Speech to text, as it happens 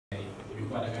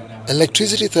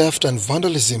Electricity theft and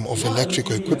vandalism of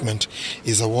electrical equipment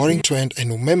is a worrying trend,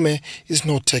 and Umeme is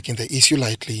not taking the issue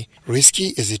lightly.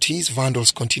 Risky as it is,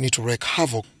 vandals continue to wreak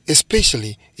havoc,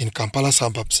 especially in Kampala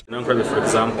suburbs. Nankulabye, for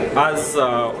example, as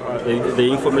the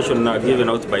information given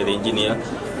out by the engineer,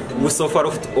 we so far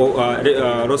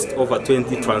lost over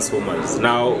 20 transformers.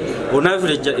 Now, on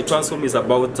average, a transformer is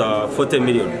about 40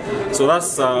 million. So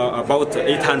that's about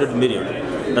 800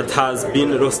 million that has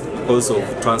been lost because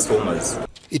of transformers.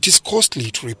 It is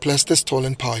costly to replace the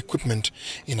stolen power equipment,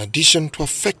 in addition to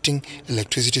affecting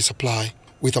electricity supply.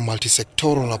 With a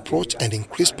multi-sectoral approach and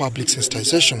increased public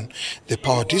sensitization, the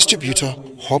power distributor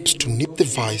hopes to nip the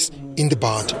vice in the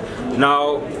bud.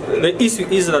 Now, the issue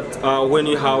is that when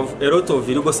you have a lot of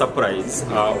illegal supplies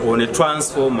on a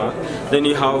transformer, then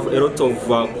you have a lot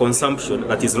of consumption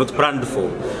that is not planned for.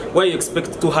 Where you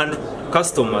expect 200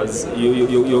 customers,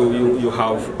 you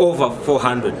have over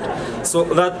 400. So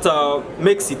that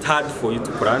makes it hard for you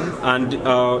to plan,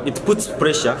 and it puts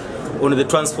pressure on the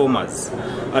transformers.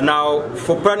 Now,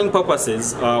 for planning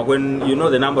purposes, when you know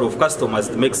the number of customers,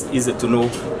 it makes it easy to know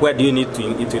where do you need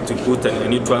to put a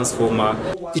new transformer.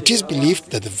 It is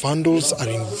believed that the vandals are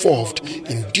involved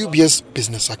in dubious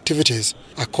business activities.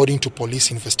 According to police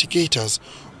investigators,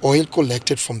 oil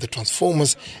collected from the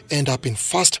transformers end up in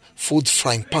fast food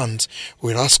frying pans,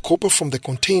 whereas copper from the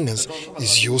containers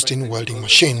is used in welding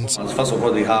machines. First of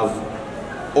all, they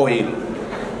have oil.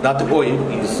 That oil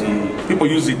is, people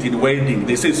use it in welding.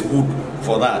 They say it's good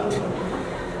for that.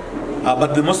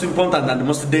 But the most important and the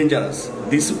most dangerous,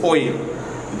 this oil,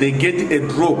 they get a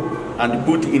drop and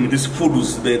put in these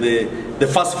foods, the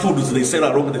fast foods they sell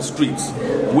along the streets.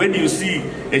 When you see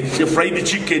a fried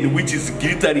chicken which is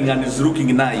glittering and is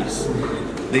looking nice,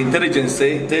 the intelligence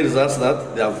tells us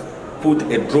that they have put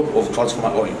a drop of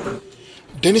transformer oil.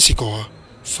 Dennis Ikoa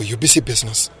for UBC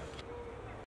Business.